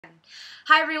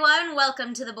Hi everyone,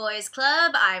 welcome to the Boys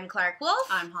Club. I'm Clarke Wolfe.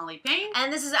 I'm Holly Payne.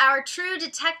 And this is our true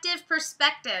detective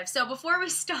perspective. So before we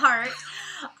start, this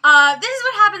is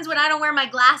what happens when I don't wear my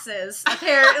glasses,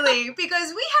 apparently,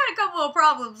 because we had a couple of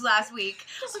problems last week.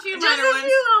 Just a few Just minor a ones.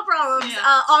 few little problems.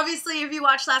 Yeah. Obviously, if you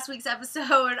watched last week's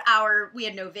episode, we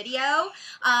had no video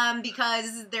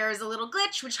because there was a little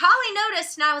glitch, which Holly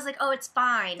noticed, and I was like, oh, it's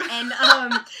fine. And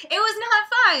it was not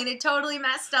fine. It totally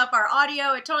messed up our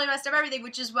audio. It totally messed up everything,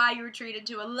 which is why you were treated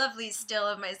to a lovely still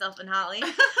of myself and Holly.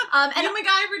 And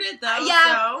MacGyver did, though.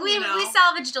 Yeah, so, we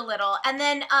salvaged a little. And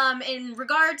then in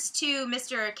regards to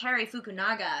Mr. Cary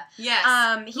Fukunaga. Yes,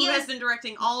 who has been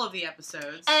directing all of the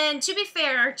episodes. And to be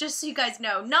fair, just so you guys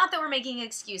know, not that we're making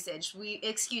excuses,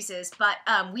 but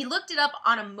we looked it up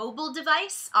on a mobile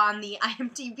device on the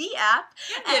IMDb app.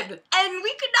 And we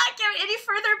could not get any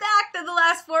further back than the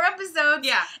last 4 episodes.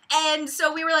 Yeah. And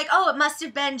so we were like, oh, it must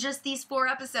have been just these 4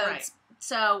 episodes. Right.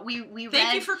 So we read.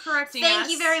 Thank you for correcting us. Thank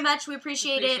you very much. We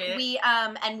appreciate it. We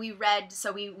read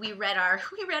our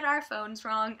phones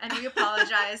wrong, and we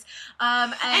apologize.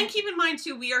 And keep in mind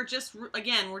too, we're just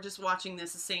watching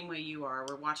this the same way you are.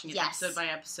 We're watching it episode by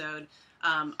episode.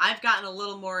 I've gotten a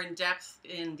little more in depth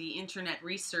in the internet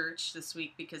research this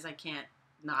week because I can't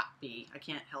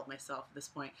help myself at this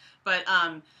point. But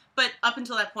up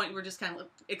until that point, we're just kind of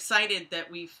excited that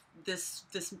this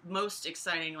most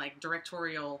exciting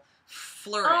directorial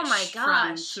flourish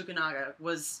from Fukunaga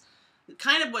was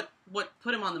kind of what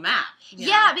put him on the map.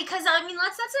 Yeah, because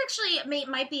that's actually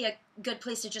might be a good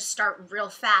place to just start real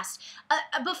fast.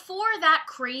 Before that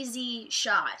crazy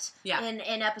shot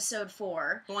in episode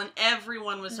 4, the one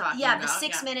everyone was talking about. The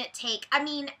 6-minute take.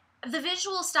 The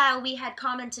visual style we had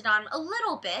commented on a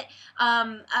little bit,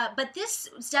 but this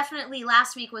definitely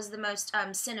last week was the most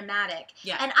cinematic.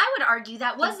 Yeah. And I would argue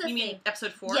that was the thing. You mean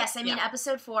episode 4? Yes, I mean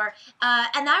episode 4.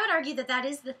 And I would argue that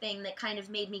is the thing that kind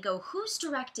of made me go, who's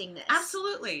directing this?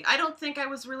 Absolutely. I don't think I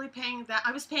was really paying that.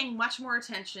 I was paying much more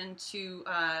attention to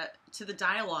the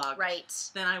dialogue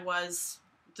than I was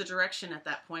the direction at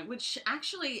that point, which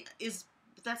actually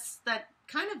that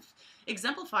kind of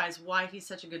exemplifies why he's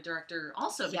such a good director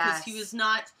also, because he was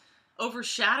not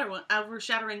overshadowing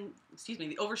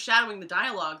the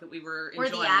dialogue that we were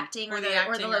enjoying. Or the acting, or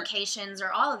the locations,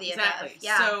 or all of the above.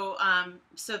 Yeah.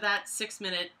 So that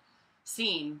 6-minute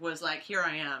scene was like, here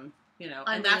I am,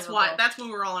 and that's when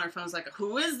we were all on our phones like,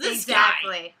 who is this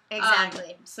guy?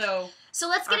 Exactly. So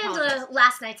let's get into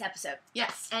last night's episode.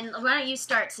 Yes. And why don't you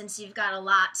start, since you've got a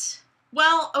lot.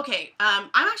 Well, okay, I'm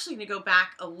actually going to go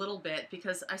back a little bit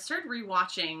because I started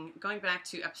rewatching, going back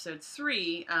to episode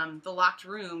 3, The Locked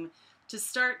Room, to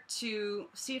start to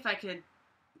see if I could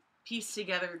piece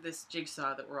together this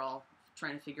jigsaw that we're all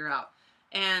trying to figure out.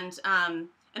 And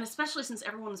especially since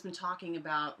everyone's been talking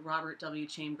about Robert W.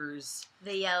 Chambers'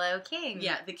 The Yellow King.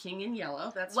 Yeah, The King in Yellow.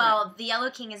 That's right. The Yellow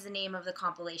King is the name of the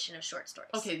compilation of short stories.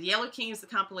 Okay, The Yellow King is the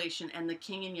compilation, and The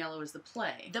King in Yellow is the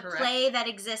play. The play that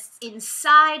exists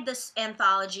inside this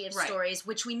anthology of stories,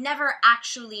 which we never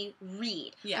actually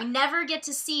read. Yeah. We never get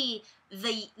to see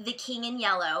the King in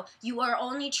Yellow. You are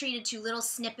only treated to little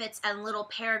snippets and little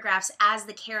paragraphs as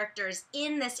the characters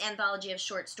in this anthology of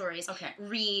short stories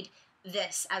read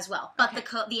this as well. But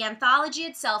the anthology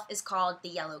itself is called The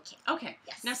Yellow King. Okay.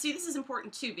 Yes. Now, see, this is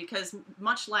important, too, because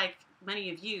much like many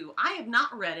of you, I have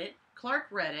not read it. Clarke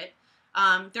read it.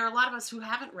 There are a lot of us who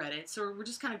haven't read it, so we're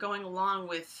just kind of going along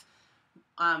with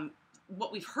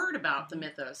what we've heard about the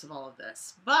mythos of all of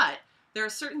this. But there are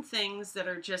certain things that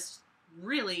are just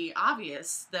really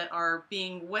obvious that are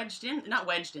being not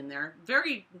wedged in there,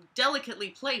 very delicately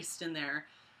placed in there,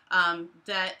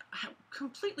 that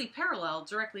completely parallel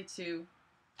directly to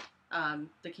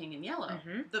The King in Yellow,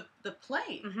 the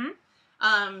play.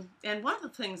 And one of the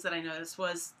things that I noticed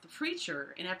was the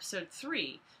preacher in episode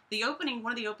 3,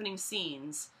 one of the opening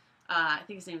scenes, I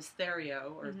think his name is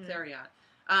Therio, or Theriot,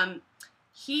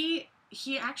 he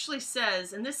actually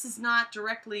says, and this is not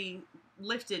directly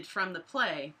lifted from the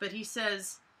play, but he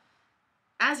says,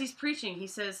 as he's preaching, he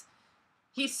says,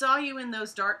 he saw you in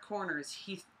those dark corners,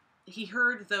 he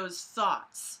heard those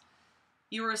thoughts.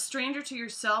 You are a stranger to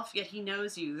yourself, yet he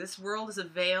knows you. This world is a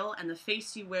veil, and the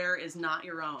face you wear is not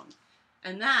your own.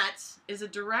 And that is a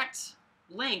direct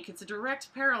link. It's a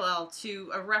direct parallel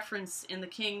to a reference in The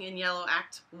King in Yellow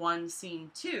Act 1,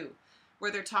 Scene 2,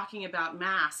 where they're talking about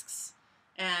masks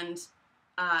and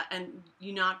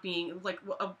you not being, like,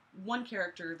 one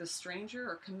character, the stranger,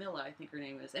 or Camilla, I think her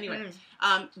name is. Anyway,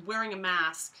 wearing a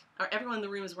mask. Or everyone in the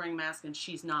room is wearing a mask, and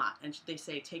she's not. And they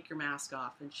say, take your mask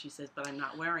off. And she says, but I'm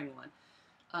not wearing one.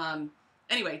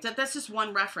 Anyway, that's just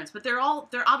one reference, but they're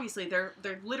obviously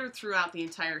littered throughout the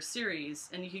entire series,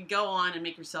 and you can go on and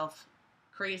make yourself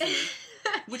crazy,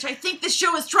 which I think this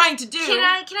show is trying to do. Can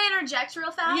I interject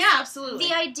real fast? Yeah, absolutely.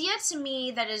 The idea to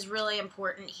me that is really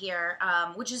important here,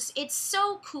 which is, it's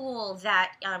so cool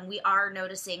that we are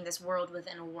noticing this world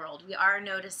within a world. We are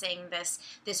noticing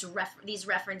these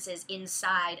references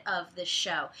inside of this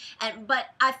show. But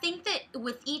I think that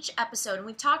with each episode, and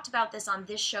we've talked about this on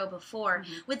this show before,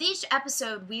 with each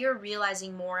episode we are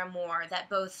realizing more and more that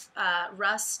both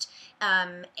Rust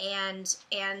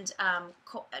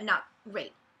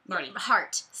Marty.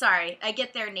 Hart. Sorry, I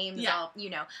get their names all,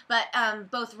 But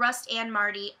both Rust and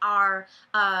Marty are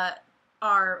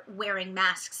wearing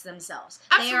masks themselves.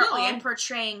 Absolutely. They are all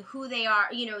portraying who they are,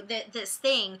 this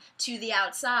thing to the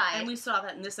outside. And we saw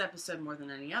that in this episode more than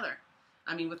any other.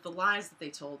 I mean, with the lies that they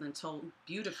told, and told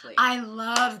beautifully. I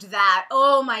loved that.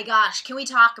 Oh my gosh, can we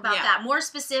talk about that more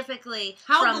specifically?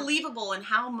 How believable, and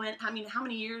how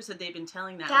many years had they been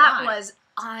telling that lie? That was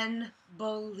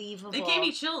unbelievable. It gave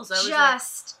me chills.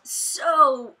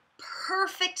 So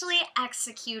perfectly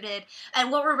executed.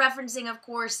 And what we're referencing, of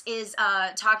course, is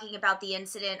talking about the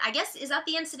incident. I guess, is that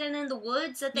the incident in the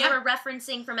woods that they were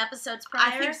referencing from episodes prior?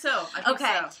 I think so.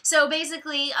 So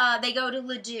basically, they go to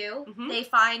Ledoux. They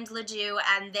find Ledoux,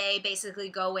 and they basically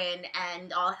go in,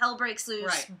 and all hell breaks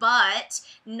loose, but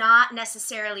not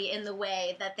necessarily in the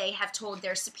way that they have told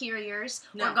their superiors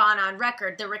or gone on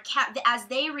record. As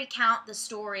they recount the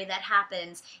story that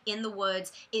happens in the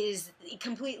woods is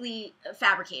completely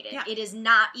fabricated. Yeah. It is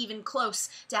not even close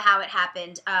to how it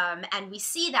happened, and we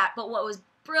see that, but what was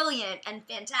brilliant and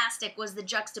fantastic was the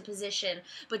juxtaposition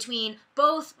between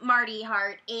both Marty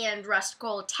Hart and Rust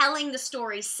Cohle telling the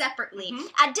story separately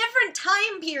at different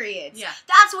time periods. Yeah.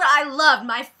 That's what I loved.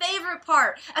 My favorite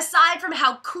part, aside from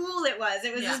how cool it was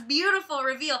this beautiful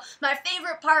reveal, my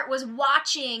favorite part was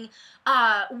watching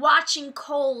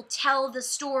Cohle tell the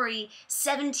story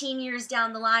 17 years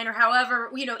down the line, or however,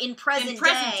 in present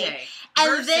day.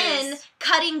 And then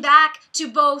cutting back to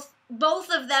both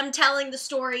of them telling the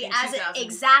story as it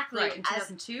exactly in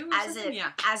 2002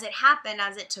 as it happened,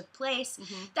 as it took place.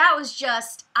 That was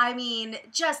just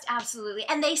absolutely,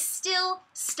 and they still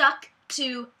stuck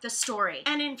to the story.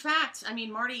 And in fact,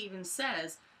 Marty even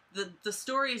says the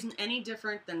story isn't any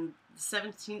different than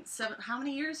 17 how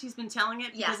many years he's been telling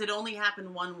it, because it only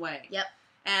happened one way. Yep.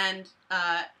 And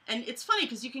it's funny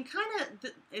because you can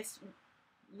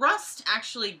Rust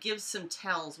actually gives some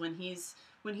tells when he's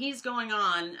going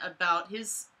on about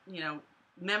his,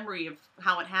 memory of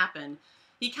how it happened.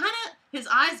 He his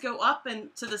eyes go up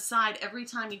and to the side every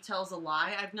time he tells a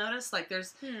lie. I've noticed, like,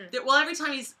 every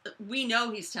time we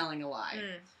know he's telling a lie.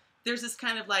 There's this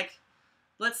kind of like,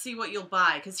 let's see what you'll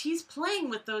buy, because he's playing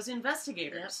with those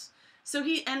investigators. Yep. So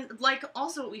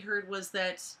also what we heard was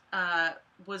that,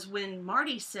 was when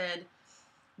Marty said,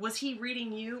 was he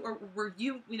reading you, or were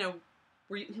you,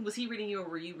 was he reading you, or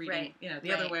were you reading,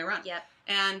 the other way around? Yep.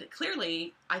 And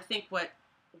clearly, I think what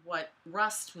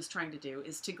Rust was trying to do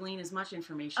is to glean as much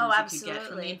information as he could get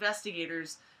from the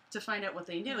investigators to find out what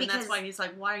they knew. And that's why he's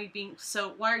like, why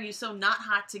are you so not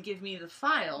hot to give me the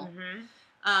file?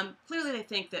 Clearly they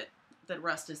think that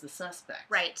Rust is the suspect.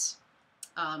 Right.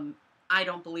 I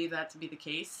don't believe that to be the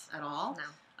case at all.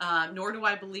 No. Nor do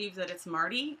I believe that it's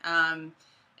Marty.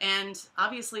 And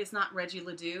obviously it's not Reggie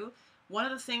Ledoux. One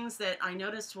of the things that I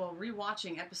noticed while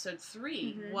rewatching episode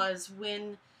 3 was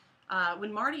when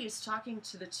Marty is talking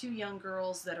to the two young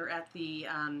girls that are at the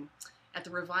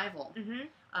revival,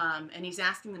 and he's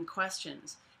asking them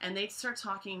questions, and they start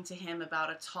talking to him about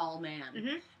a tall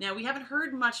man. Now, we haven't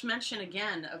heard much mention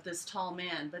again of this tall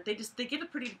man, but they give a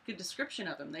pretty good description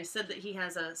of him. They said that he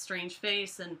has a strange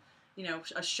face and,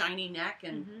 a shiny neck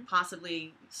and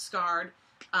possibly scarred,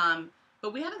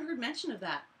 but we haven't heard mention of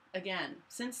that again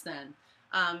since then.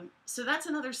 So that's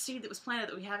another seed that was planted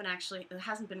that it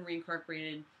hasn't been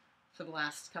reincorporated for the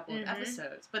last couple of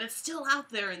episodes, but it's still out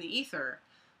there in the ether.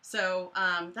 So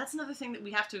that's another thing that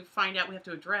we have to find out, we have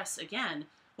to address again.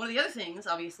 One of the other things,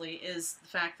 obviously, is the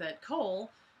fact that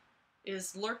Cohle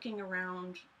is lurking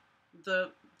around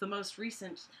the most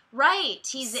recent. Right.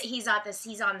 He's on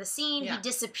the scene. Yeah. He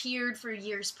disappeared for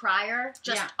years prior,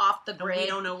 just off the grid. And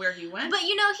we don't know where he went. But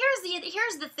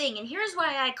here's the thing, and here's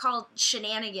why I called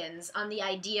shenanigans on the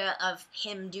idea of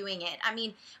him doing it.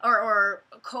 Or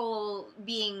Cohle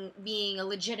being a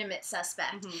legitimate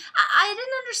suspect. I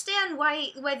didn't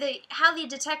understand how the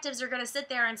detectives are going to sit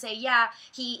there and say,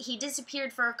 he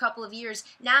disappeared for a couple of years.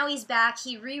 Now he's back.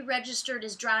 He re-registered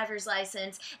his driver's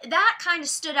license. That kind of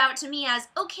stood out to me as,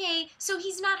 okay, okay, so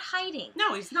he's not hiding.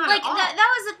 No, he's not like, at all. That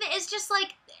was the thing. It's just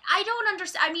like, I don't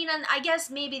understand. I mean, and I guess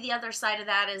maybe the other side of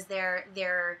that is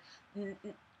they're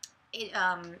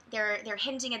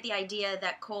hinting at the idea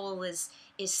that Cole is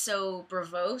so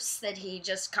verbose that he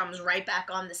just comes right back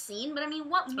on the scene. But I mean,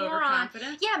 what more on?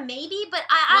 Yeah, maybe, but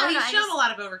I don't know. He's shown a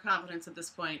lot of overconfidence at this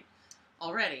point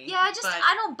already. Yeah,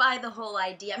 I don't buy the whole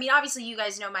idea. I mean, obviously you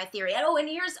guys know my theory. Oh, and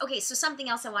so something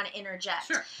else I want to interject.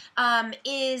 Sure.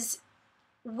 Is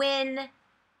when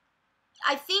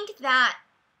I think that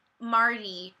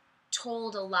Marty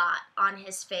told a lot on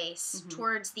his face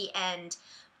towards the end.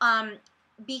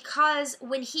 Because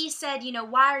when he said,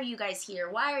 why are you guys here?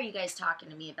 Why are you guys talking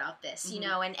to me about this?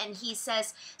 And he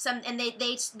says and they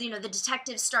the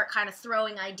detectives start kind of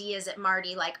throwing ideas at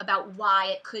Marty, like, about why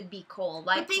it could be Cole.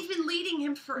 Like, but they've been leading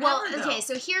him forever, well, okay,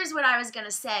 so here's what I was going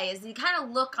to say, is the kind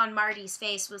of look on Marty's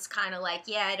face was kind of like,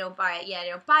 yeah, I don't buy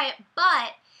it.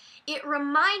 But it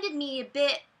reminded me a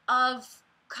bit of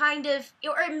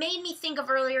or it made me think of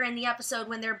earlier in the episode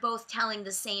when they're both telling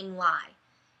the same lie.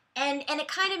 And it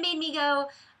kind of made me go,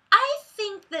 I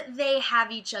think that they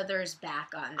have each other's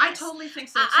back on this. I totally think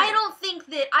so, too.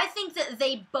 I think that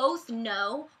they both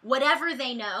know whatever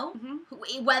they know,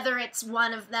 whether it's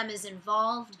one of them is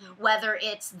involved, whether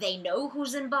it's they know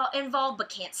who's involved but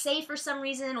can't say for some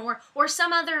reason, or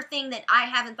some other thing that I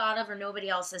haven't thought of or nobody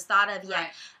else has thought of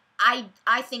yet. Right.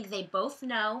 I think they both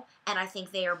know, and I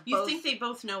think they are both... You think they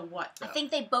both know what, though? I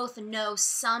think they both know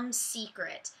some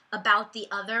secret about the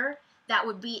other that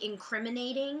would be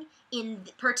incriminating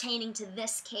pertaining to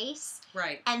this case.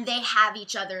 Right. And they have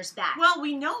each other's back. Well,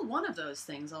 we know one of those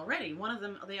things already. One of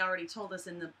them they already told us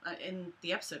in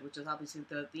the episode, which is obviously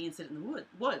the incident in the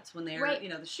woods when they were, the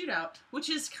shootout, which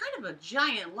is kind of a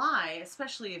giant lie,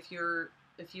 especially if you're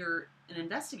an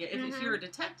investigator, if you're a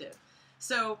detective.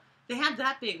 So they had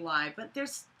that big lie, but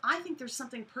I think there's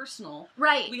something personal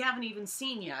we haven't even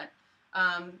seen yet.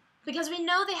 Because we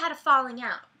know they had a falling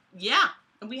out. Yeah.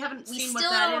 And we haven't seen what that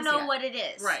is. We still don't know what it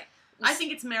is. Right. I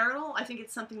think it's marital. I think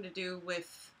it's something to do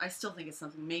with... I still think it's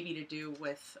something maybe to do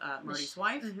with Marty's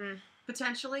wife,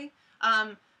 potentially.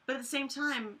 But at the same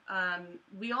time,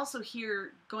 we also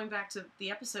hear, going back to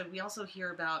the episode, we also hear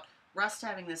about Rust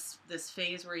having this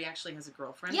phase where he actually has a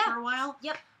girlfriend for a while.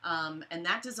 Yep. And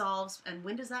that dissolves. And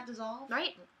when does that dissolve?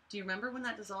 Right. Do you remember when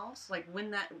that dissolves? Like,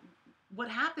 when that... What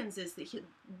happens is that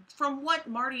from what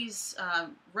Marty's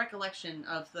recollection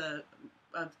of the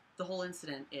whole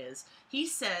incident is, he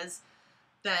says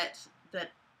that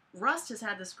Rust has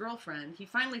had this girlfriend. He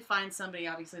finally finds somebody,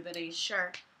 obviously,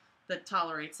 that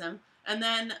tolerates him, and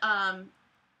then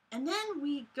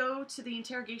we go to the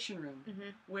interrogation room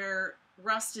where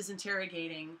Rust is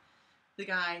interrogating the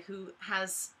guy who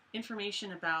has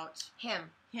information about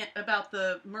him about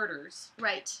the murders.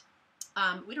 Right.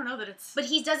 We don't know that it's... But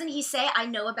doesn't he say, I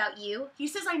know about you? He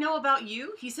says, I know about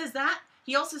you. He says that.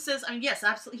 He also says, I mean, yes,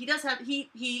 absolutely. He does have,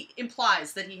 he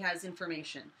implies that he has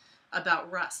information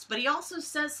about Rust. But he also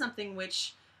says something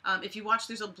which, if you watch,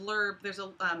 there's a blurb, there's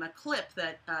a clip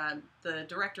that the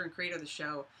director and creator of the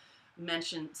show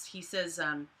mentions. He says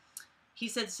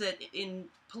that in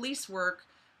police work,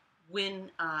 when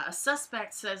a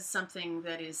suspect says something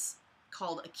that is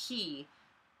called a key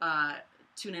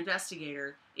to an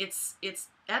investigator, it's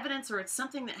evidence, or it's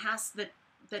something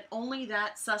that only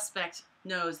that suspect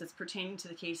knows, that's pertaining to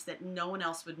the case, that no one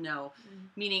else would know.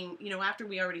 Meaning, after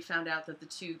we already found out that the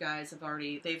two guys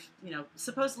they've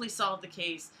supposedly solved the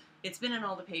case, it's been in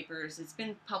all the papers, it's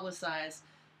been publicized,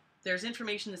 there's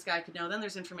information this guy could know, then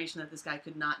there's information that this guy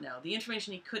could not know. The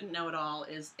information he couldn't know at all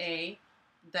is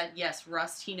that yes,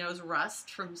 Rust, he knows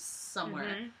Rust from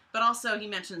somewhere, but also he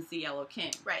mentions the Yellow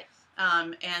King. Right.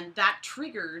 And that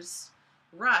triggers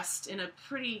Rust in a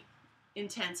pretty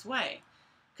intense way.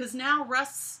 Because now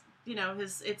Rust's,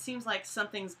 it seems like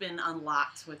something's been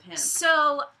unlocked with him.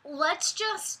 So let's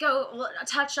just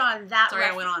touch on that. Sorry,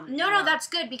 I went on. No, that's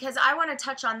good, because I want to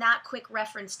touch on that quick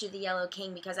reference to the Yellow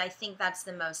King, because I think that's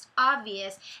the most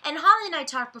obvious. And Holly and I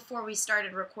talked before we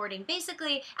started recording.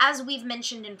 Basically, as we've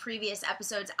mentioned in previous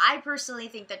episodes, I personally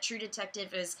think that True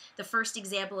Detective is the first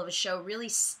example of a show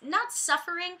really not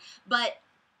suffering, but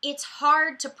it's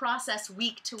hard to process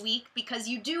week to week, because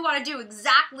you do want to do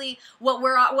exactly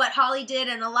what Holly did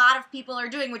and a lot of people are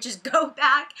doing, which is go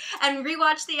back and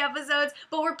rewatch the episodes,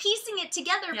 but we're piecing it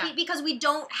together because we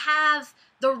don't have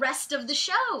the rest of the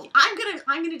show. I'm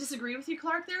gonna disagree with you,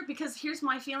 Clarke, there, because here's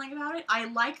my feeling about it. I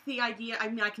like the idea. I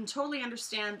mean, I can totally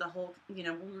understand the whole, we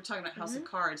were talking about House of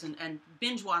Cards and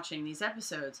binge watching these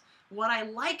episodes. What I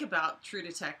like about True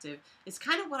Detective is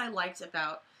kind of what I liked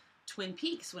about Twin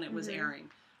Peaks when it was airing.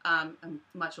 I'm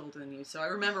much older than you, so I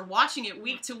remember watching it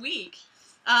week to week,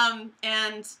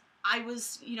 And I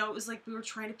was, it was like we were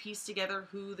trying to piece together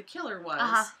who the killer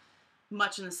was,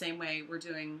 much in the same way we're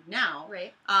doing now.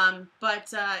 Right.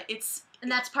 But it's...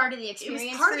 And that's part of the experience for you?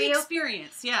 It was part of the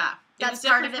experience, yeah. That's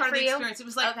part of it for you? It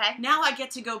was like, now I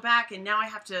get to go back and now I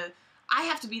have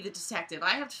to be the detective.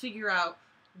 I have to figure out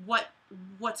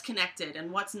what's connected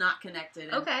and what's not connected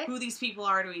and who these people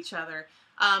are to each other.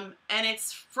 And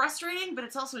it's frustrating, but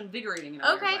it's also invigorating in a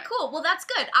weird way. Cool. Well, that's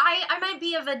good. I might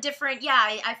be of a different. Yeah,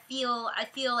 I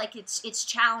feel like it's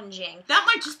challenging. That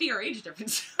might just be our age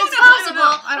difference. It's possible,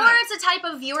 or it's a type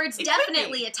of viewer. It's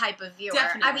definitely a type of viewer.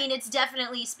 Definitely. I mean, it's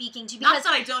definitely speaking to because. Not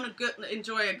that I don't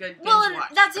enjoy a good binge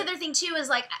watch. That's the other thing too. Is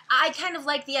like I kind of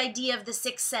like the idea of the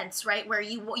Sixth Sense, right? Where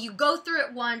you go through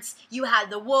it once, you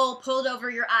had the wool pulled over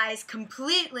your eyes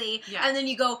completely, and then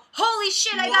you go, holy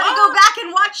shit, I gotta go back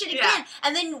and watch it again.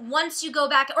 And then once you go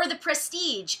back, or The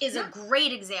Prestige is a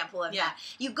great example of that.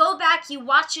 You go back, you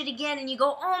watch it again, and you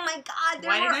go, oh my god,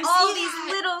 there were all these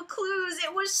little clues.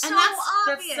 It was so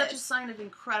obvious. That's such a sign of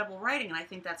incredible writing, and I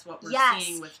think that's what we're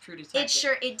seeing with True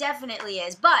Detective. It definitely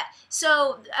is. But,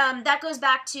 so, that goes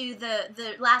back to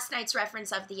the last night's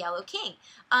reference of the Yellow King.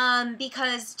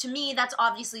 Because to me, that's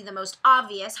obviously the most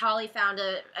obvious. Holly found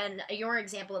your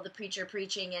example of the preacher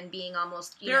preaching and being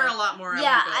almost, there are a lot more.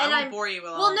 I won't bore you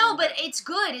with all of them. Well, no, but it's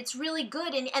good. It's really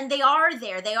good. And they are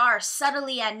there. They are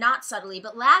subtly and not subtly.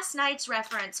 But last night's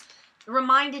reference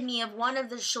reminded me of one of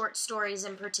the short stories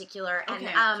in particular. And,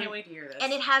 can't wait to hear this.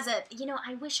 And it has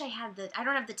I wish I had I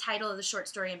don't have the title of the short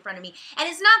story in front of me. And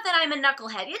it's not that I'm a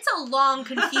knucklehead. It's a long,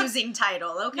 confusing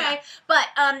title, okay? Yeah. But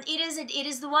it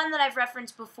is the one that I've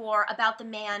referenced before about the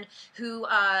man who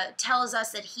tells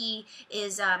us that he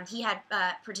had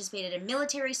participated in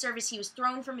military service. He was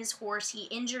thrown from his horse. He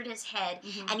injured his head,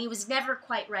 and he was never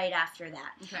quite right after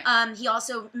that. Okay. He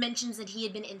also mentions that he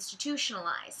had been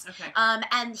institutionalized. Okay.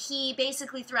 And he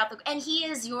basically and he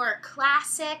is your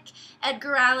classic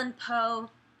Edgar Allan Poe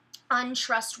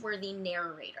untrustworthy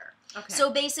narrator. Okay. So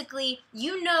basically,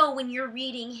 when you're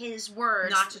reading his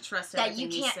words, not to trust that you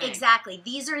can't he's saying. Exactly.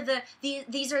 These are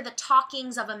the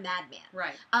talkings of a madman.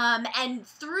 Right. And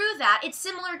through that, it's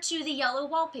similar to the Yellow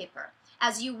Wallpaper.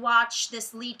 As you watch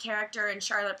this lead character in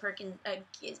Charlotte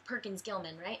Perkins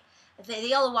Gilman, right? The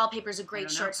Yellow Wallpaper is a great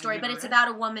short story, but it's about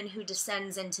a woman who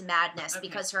descends into madness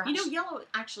because her... yellow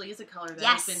actually is a color that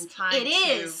has been tied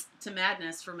to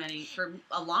madness for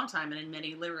a long time and in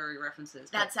many literary references.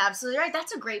 That's absolutely right.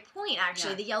 That's a great point,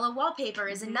 actually. Yeah. The Yellow Wallpaper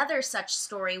is another such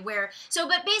story where...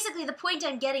 But basically the point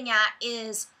I'm getting at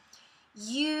is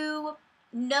you...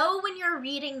 when you're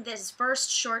reading this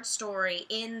first short story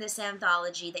in this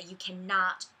anthology that you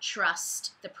cannot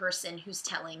trust the person who's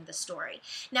telling the story.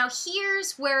 Now,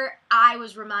 here's where I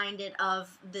was reminded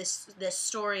of this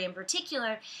story in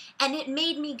particular, and it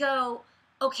made me go,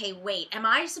 okay, wait, am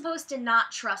I supposed to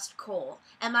not trust Cole?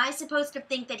 Am I supposed to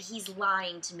think that he's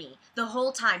lying to me the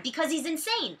whole time? Because he's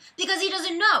insane. Because he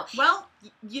doesn't know. Well,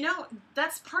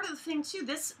 that's part of the thing, too.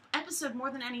 This episode, more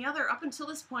than any other, up until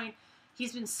this point,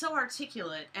 he's been so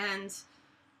articulate, and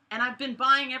I've been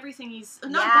buying everything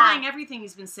buying everything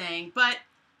he's been saying, but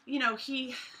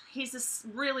he's this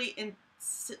really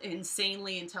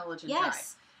insanely intelligent guy.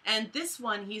 And this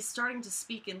one, he's starting to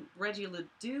speak in Reggie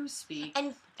Ledoux speak,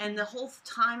 and the whole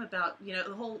time about the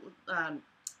whole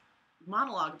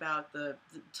monologue about the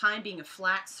time being a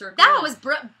flat circle.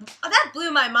 That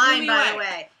blew my mind, by the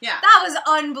way. Yeah, that was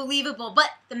unbelievable. But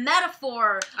the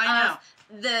metaphor of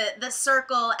the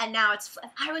circle, and now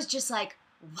I was just like,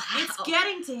 wow. It's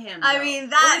getting to him, though. I mean,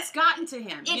 it's gotten to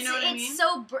him. You know what I mean?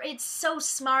 It's so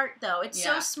smart, though. It's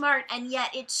so smart, and yet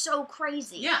it's so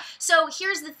crazy. Yeah. So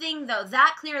here's the thing, though.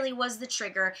 That clearly was the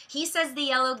trigger. He says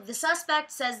the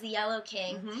suspect says the Yellow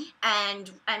King,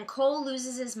 and Cole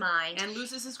loses his mind. And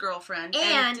loses his girlfriend,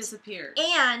 and disappears.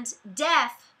 And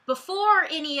Death, before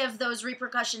any of those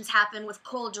repercussions happen with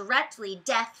Cole directly,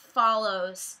 Death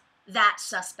follows that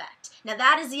suspect. Now,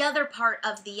 that is the other part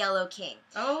of the Yellow King.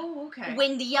 Oh, okay.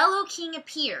 When the Yellow King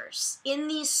appears in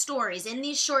these stories, in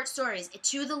these short stories,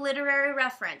 to the literary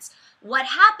reference, what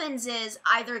happens is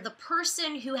either the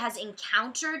person who has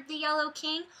encountered the Yellow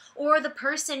King or the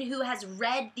person who has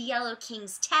read the Yellow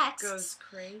King's texts goes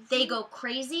crazy. They go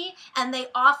crazy, and they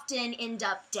often end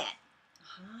up dead.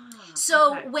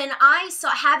 So when I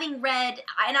having read,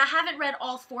 and I haven't read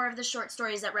all 4 of the short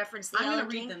stories that reference the Yellow King. I'm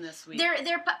going to read them this week. They're,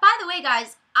 by the way,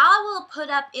 guys, I will put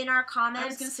up in our comments I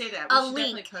was going to say that. a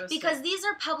link because these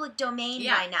are public domain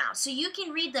by now. So you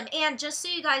can read them. And just so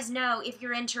you guys know, if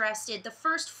you're interested, the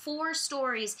first 4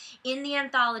 stories in the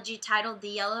anthology titled The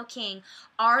Yellow King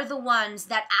are the ones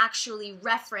that actually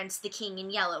reference The King in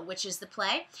Yellow, which is the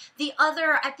play. The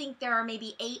other, I think there are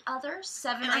maybe 8 others,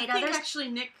 7 or 8 others. I think actually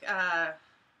Nick...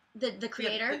 the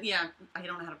creator? Yeah, I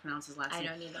don't know how to pronounce his last name. I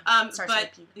don't either.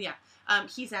 But, yeah.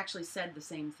 He's actually said the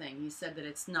same thing. He said that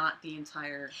it's not the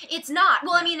entire... It's not.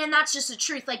 Well, I mean, and that's just the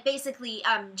truth. Like, basically,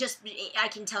 I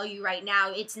can tell you right now,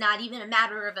 it's not even a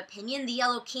matter of opinion. The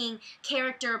Yellow King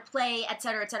character, play,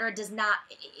 etc., does not...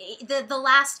 The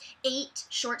last 8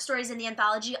 short stories in the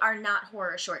anthology are not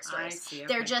horror short stories. I see, okay.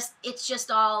 They're just... It's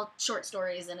just all short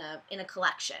stories in a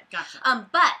collection. Gotcha.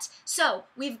 But, so,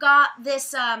 we've got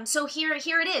this... so here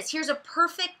it is. Here's a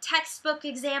perfect textbook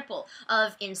example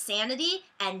of insanity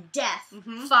and death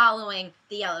following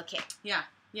the Yellow King. Yeah,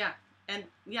 and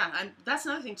that's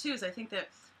another thing too. Is I think that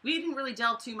we didn't really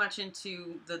delve too much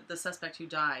into the suspect who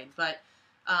died, but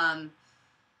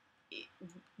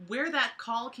where that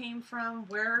call came from,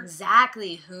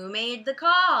 exactly who made the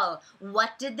call,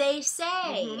 what did they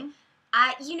say?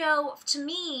 To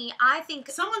me, I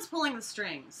think someone's pulling the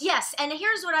strings. Yes, and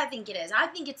here's what I think it is. I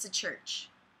think it's a church.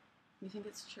 You think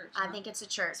it's a church? I think it's a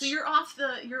church. So you're off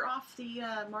the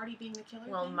Marty being the killer.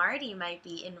 Well, thing? Marty might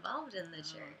be involved in the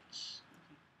church.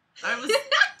 I was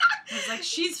like,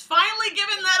 she's finally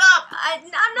given that up. I'm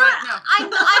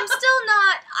not.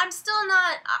 I'm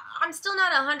still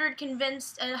not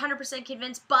 100%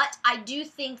 convinced. But I do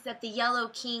think that the Yellow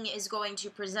King is going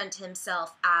to present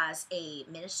himself as a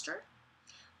minister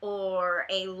or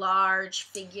a large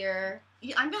figure.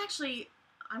 Yeah, I'm going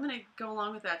to go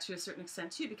along with that to a certain extent,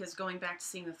 too, because going back to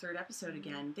seeing the 3rd episode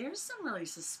again, there's some really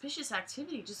suspicious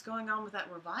activity just going on with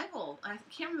that revival. I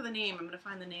can't remember the name. I'm going to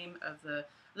find the name of the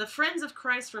Friends of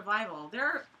Christ revival.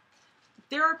 There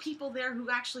are people there who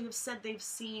actually have said they've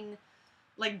seen,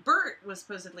 like Bert was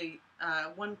supposedly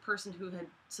one person who had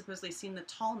supposedly seen the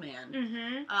tall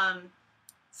man.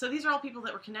 So these are all people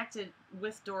that were connected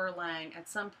with Dora Lang at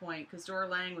some point, because Dora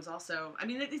Lang was also... I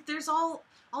mean, there's all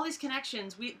these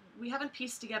connections. We haven't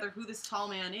pieced together who this tall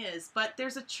man is, but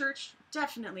there's a church,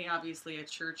 definitely, obviously, a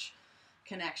church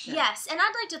connection. Yes, and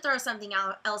I'd like to throw something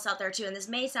else out there, too, and this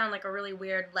may sound like a really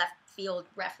weird left field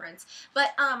reference,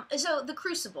 but so the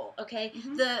Crucible, okay,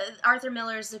 the Arthur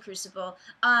Miller's The Crucible,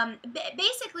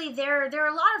 basically there are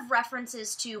a lot of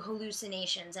references to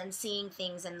hallucinations and seeing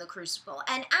things in the Crucible,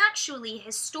 and actually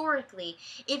historically,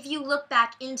 if you look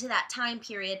back into that time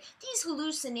period, these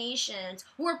hallucinations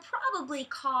were probably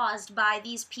caused by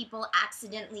these people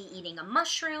accidentally eating a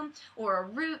mushroom or a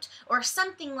root or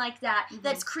something like that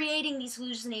that's creating these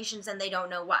hallucinations and they don't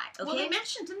know why. Okay? Well,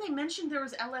 didn't they mention there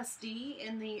was LSD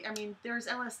in the? I mean, there was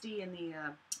LSD in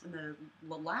the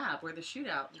lab where the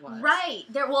shootout was. Right.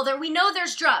 We know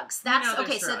there's drugs. That's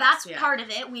okay. So that's part of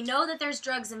it. We know that there's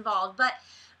drugs involved, but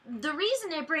the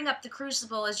reason I bring up the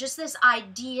Crucible is just this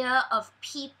idea of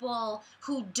people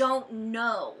who don't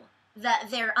know that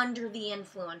they're under the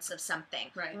influence of something.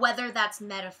 Right. Whether that's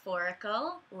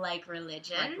metaphorical, like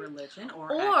religion.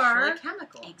 Or actually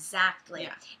chemical. Exactly.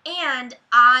 Yeah. And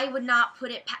I would not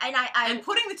put it... And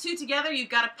putting the two together, you've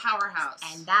got a powerhouse.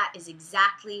 And that is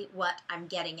exactly what I'm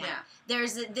getting at. Yeah.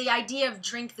 There's the idea of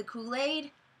drink the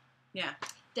Kool-Aid. Yeah.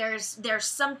 There's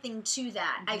something to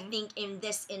that, I think, in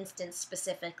this instance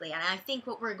specifically. And I think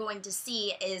what we're going to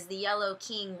see is the Yellow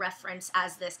King reference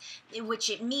as this, which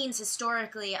it means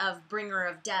historically of bringer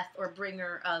of death or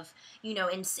bringer of,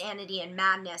 insanity and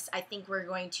madness. I think we're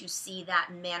going to see that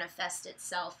manifest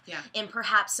itself in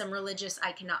perhaps some religious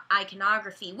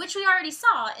iconography, which we already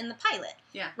saw in the pilot.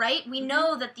 Yeah. Right? We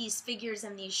know that these figures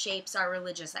and these shapes are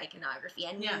religious iconography.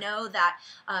 And we know that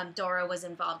Dora was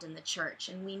involved in the church.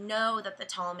 And we know that the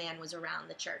tall man was around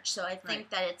the church. So I think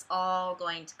that it's all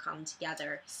going to come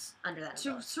together under that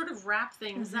umbrella. To sort of wrap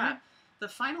things up, the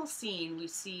final scene, we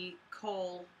see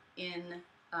Cole in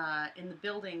the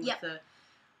building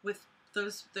with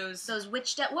those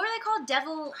witch what are they called?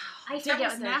 I forget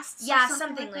devil's nests. Yeah,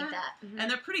 something like that.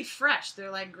 And they're pretty fresh. They're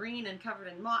like green and covered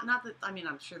in moss. Not that I'm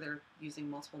sure they're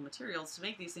using multiple materials to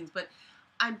make these things, but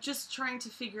I'm just trying to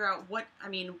figure out we're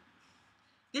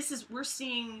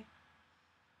seeing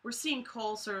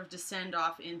Cole sort of descend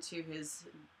off into his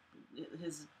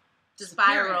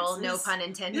spiral, no pun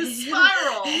intended. His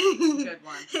spiral. Good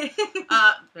one.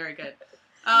 Very good.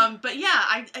 But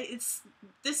yeah,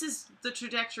 this is the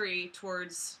trajectory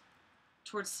towards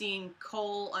seeing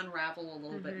Cole unravel a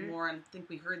little bit more, and I think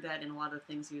we heard that in a lot of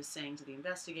things he was saying to the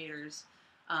investigators,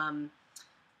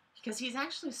 because he's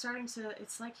actually starting to.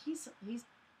 It's like he's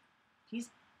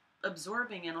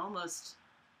absorbing and almost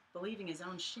believing his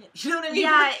own shit. You know what I mean?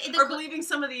 Yeah, or believing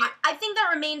some of the... I think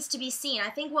that remains to be seen. I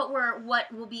think what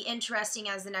will be interesting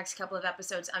as the next couple of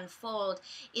episodes unfold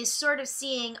is sort of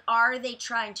seeing, are they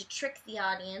trying to trick the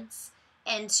audience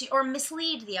or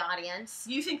mislead the audience?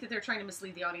 You think that they're trying to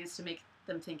mislead the audience to make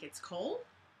them think it's Cole?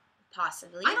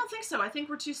 Possibly. I don't think so. I think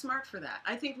we're too smart for that.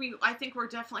 I think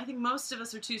most of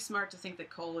us are too smart to think that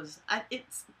Cole is...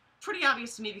 it's pretty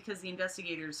obvious to me because the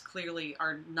investigators clearly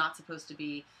are not supposed to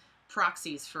be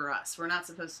proxies for us. We're not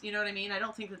supposed... You know what I mean? I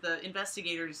don't think that the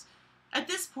investigators... At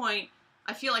this point,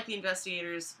 I feel like the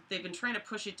investigators, they've been trying to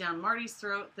push it down Marty's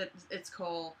throat that it's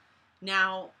Cole.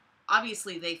 Now,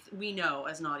 obviously, we know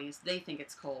as an audience, they think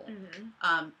it's Cole.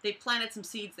 Mm-hmm. They planted some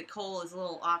seeds that Cole is a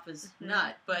little off his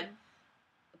nut, but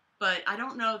I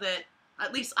don't know that...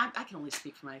 At least, I can only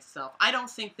speak for myself. I don't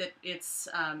think that it's...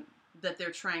 that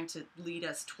they're trying to lead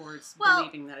us towards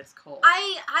believing that it's Cole.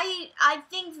 I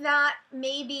think that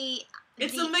maybe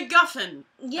it's a MacGuffin.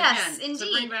 Yes, again, indeed.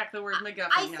 To bring back the word MacGuffin.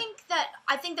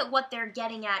 I think that what they're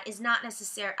getting at is not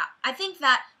necessary. I think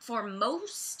that for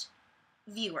most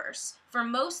viewers, for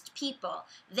most people,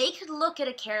 they could look at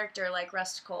a character like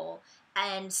Rust Cole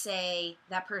and say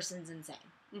that person's insane.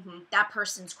 Mm-hmm. That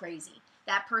person's crazy.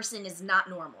 That person is not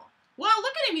normal. Well,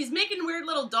 look at him. He's making weird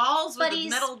little dolls with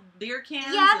metal beer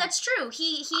cans. Yeah, that's true.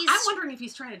 He's... I'm wondering if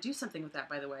he's trying to do something with that,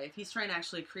 by the way. If he's trying to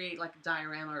actually create, like, a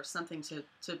diorama or something to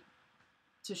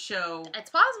show... It's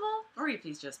possible. Or if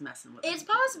he's just messing with It's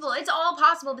possible. It's all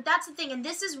possible. But that's the thing. And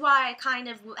this is why I kind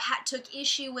of took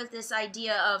issue with this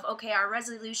idea of, okay, our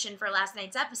resolution for last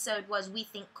night's episode was we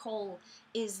think Cole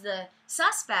is the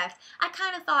suspect. I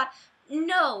kind of thought...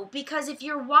 No, because if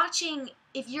you're watching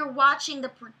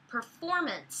the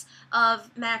performance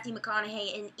of Matthew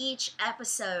McConaughey in each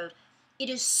episode, it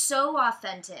is so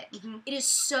authentic. Mm-hmm. It is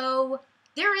so...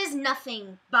 There is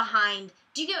nothing behind...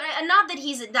 Do you get... Not that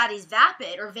he's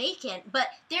vapid or vacant, but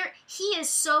he is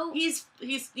so... He's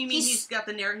got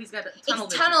the tunnel vision.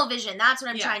 It's tunnel vision. That's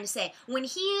what I'm trying to say. When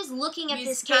he is looking at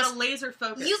this case... He's got a laser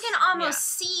focus. You can almost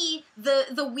see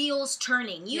the wheels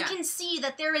turning. You can see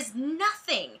that there is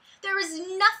nothing... There is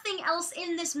nothing else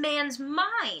in this man's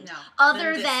mind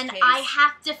other than I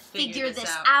have to figure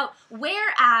this out.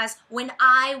 Whereas when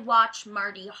I watch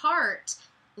Marty Hart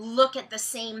look at the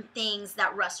same things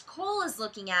that Rust Cole is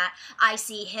looking at, I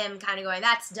see him kind of going,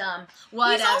 that's dumb,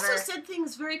 whatever. He's also said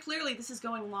things very clearly. This is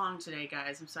going long today,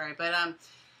 guys. I'm sorry. But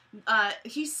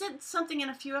he said something in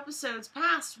a few episodes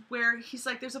past where he's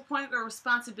like, there's a point where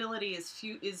responsibility is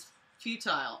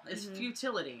futile, is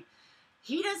futility.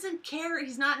 He doesn't care.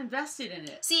 He's not invested in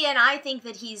it. See, and I think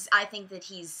that he's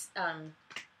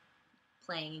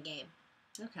playing a game.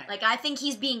 Okay. Like, I think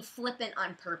he's being flippant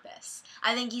on purpose.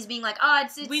 I think he's being like, oh,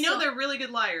 it's we know they're really good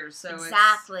liars, so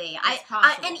exactly. It's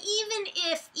possible. And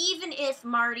even if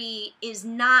Marty is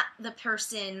not the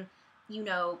person,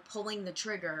 pulling the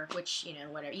trigger, which,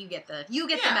 whatever, you get the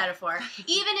metaphor.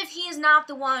 Even if he is not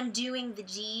the one doing the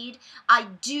deed, I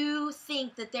do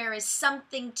think that there is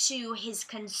something to his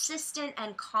consistent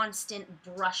and constant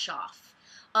brush off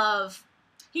of...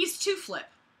 He's too flip.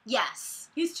 Yes.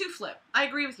 He's too flip. I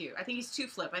agree with you. I think he's too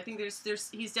flip. I think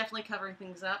he's definitely covering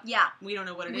things up. Yeah. We don't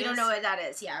know what it is. We don't know what that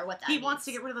is, or what that He means. wants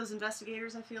to get rid of those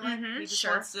investigators, I feel like. Mm-hmm, he just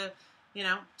wants to...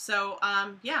 So,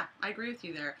 yeah, I agree with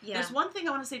you there. Yeah. There's one thing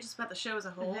I want to say just about the show as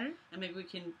a whole, and maybe we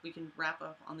can wrap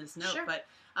up on this note, sure. But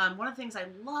one of the things I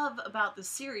love about the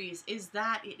series is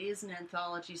that it is an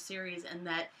anthology series, and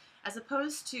that as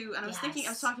opposed to, and I was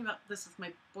talking about this with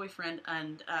my boyfriend,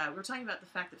 and we were talking about the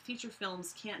fact that feature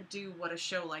films can't do what a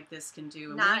show like this can do.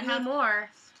 And not anymore.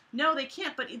 No, they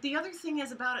can't. But the other thing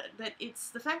is about it that it's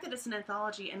the fact that it's an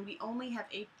anthology, and we only have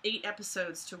eight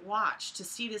episodes to watch to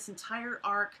see this entire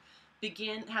arc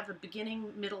have a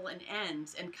beginning, middle, and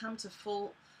end, and come to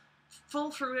full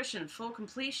fruition, full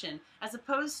completion, as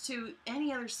opposed to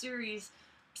any other series,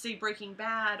 say Breaking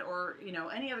Bad, or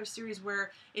any other series where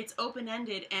it's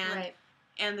open-ended,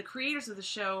 and the creators of the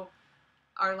show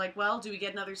are like, well, do we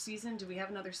get another season? Do we have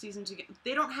another season to get?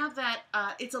 They don't have that.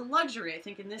 It's a luxury, I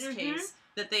think, in this case,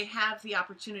 that they have the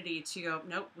opportunity to go,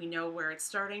 nope, we know where it's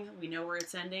starting, we know where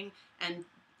it's ending,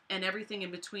 and everything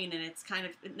in between, and it's kind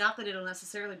of, not that it'll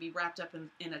necessarily be wrapped up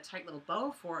in a tight little bow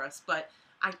for us, but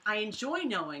I enjoy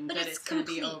knowing that it's going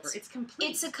to be over. It's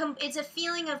complete. It's a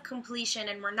feeling of completion,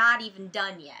 and we're not even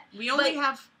done yet. We only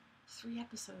have 3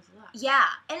 episodes left. Yeah,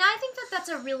 and I think that that's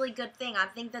a really good thing. I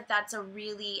think that that's a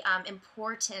really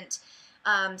important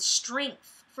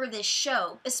strength for this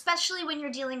show, especially when you're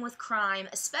dealing with crime,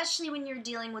 especially when you're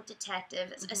dealing with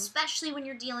detectives, especially when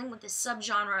you're dealing with this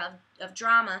subgenre of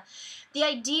drama. The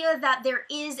idea that there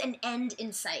is an end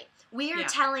in sight. We are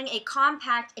telling a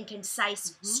compact and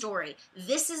concise story.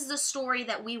 This is the story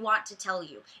that we want to tell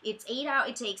you. It's 8 hours.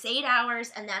 It takes 8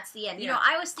 hours, and that's the end. You know,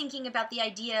 I was thinking about the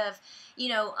idea of, you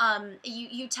know,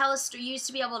 you tell a story. You used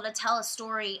to be able to tell a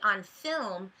story on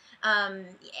film.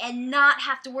 And not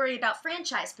have to worry about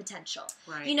franchise potential.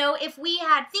 Right. You know, if we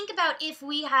had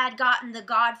gotten The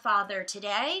Godfather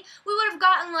today, we would have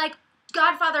gotten like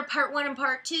Godfather Part 1 and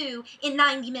Part 2 in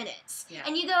 90 minutes. Yeah.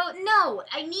 And you go, no,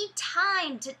 I need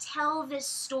time to tell this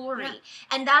story. Yeah.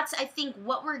 And that's, I think,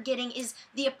 what we're getting is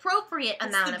the appropriate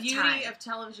amount of time. It's the beauty of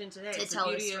television today. To tell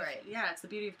a story. It's the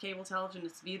beauty of cable television.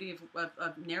 It's the beauty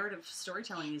of narrative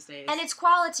storytelling these days. And it's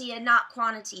quality and not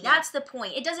quantity. Yeah. That's the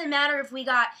point. It doesn't matter if we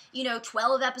got,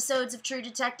 12 episodes of True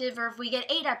Detective or if we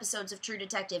get 8 episodes of True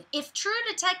Detective. If True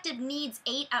Detective needs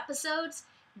 8 episodes,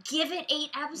 give it 8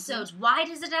 episodes. Why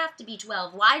does it have to be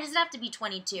 12? Why does it have to be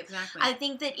 22? Exactly. I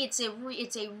think that it's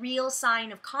a real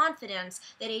sign of confidence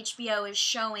that HBO is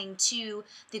showing to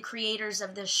the creators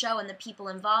of this show and the people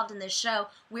involved in this show.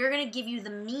 We're going to give you the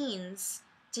means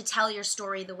to tell your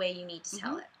story the way you need to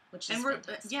tell it. Which is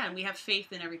fantastic. And we have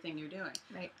faith in everything you're doing.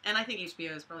 Right. And I think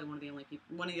HBO is probably one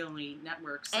of the only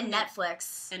networks. And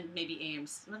Netflix. And maybe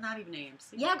AMC. Well, not even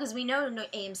AMC. Yeah, because we know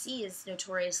AMC is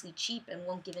notoriously cheap and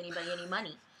won't give anybody any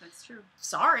money. That's true.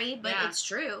 Sorry, but it's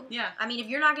true. Yeah. I mean, if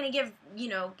you're not going to give,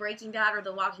 Breaking Bad or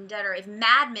The Walking Dead, or if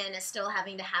Mad Men is still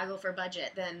having to haggle for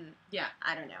budget, then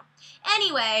I don't know.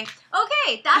 Anyway,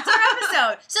 okay, that's our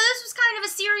episode. So this was kind of a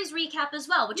series recap as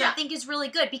well, which I think is really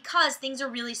good because things are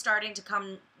really starting to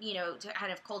come, to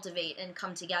kind of cultivate and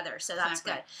come together. So that's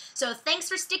good. So thanks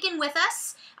for sticking with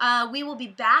us. We will be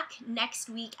back next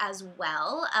week as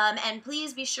well. And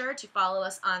please be sure to follow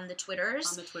us on the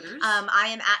Twitters. I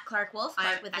am at Clarke Wolfe,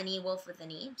 Clarke with an E, Wolfe with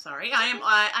an E. Sorry, I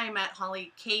am at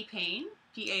Holly K. Payne,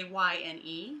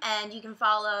 Payne. And you can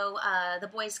follow the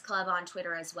Boys Club on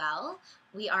Twitter as well.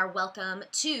 We are welcome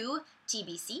to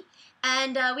TBC.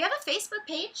 And we have a Facebook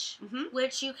page,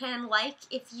 which you can like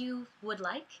if you would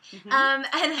like.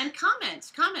 And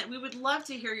comment. We would love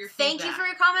to hear your feedback. Thank you for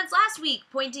your comments last week,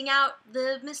 pointing out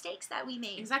the mistakes that we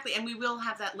made. Exactly, and we will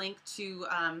have that link to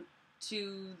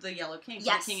the Yellow King,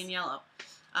 the King in Yellow.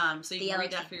 So you can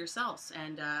read that for yourselves.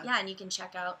 And and you can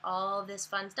check out all this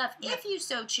fun stuff if you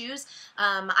so choose.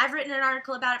 I've written an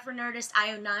article about it for Nerdist.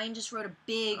 IO9 just wrote a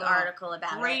big article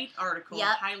about it. Great article.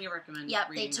 Yep. Highly recommend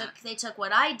reading they took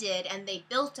what I did and they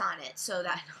built on it so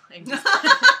that I'm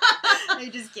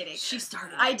just kidding. She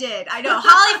started it. I did. I know.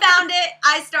 Holly found it.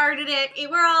 I started it.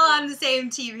 We're all on the same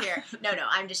team here. No,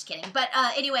 I'm just kidding. But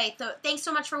anyway, so thanks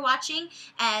so much for watching,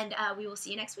 and we will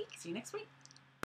see you next week. See you next week.